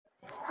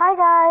Hi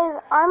guys,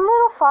 I'm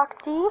Little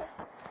Foxy,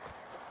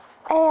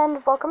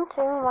 and welcome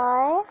to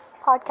my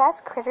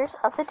podcast, Critters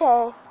of the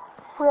Day.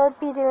 We'll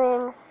be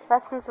doing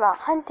lessons about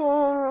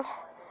hunting,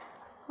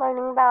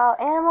 learning about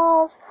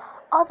animals,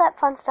 all that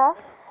fun stuff,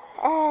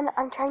 and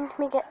I'm trying to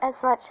make it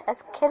as much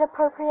as kid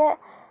appropriate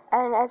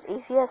and as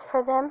easy as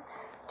for them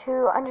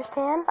to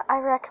understand. I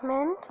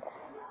recommend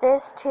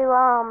this to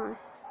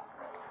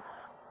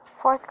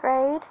 4th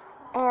grade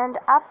and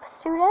up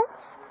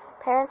students.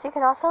 Parents, you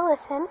can also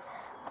listen.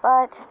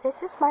 But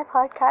this is my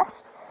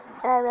podcast,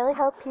 and I really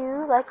hope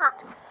you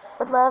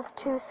would love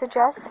to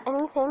suggest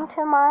anything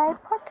to my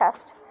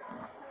podcast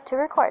to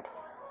record.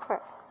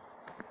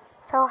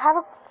 So have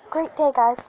a great day, guys.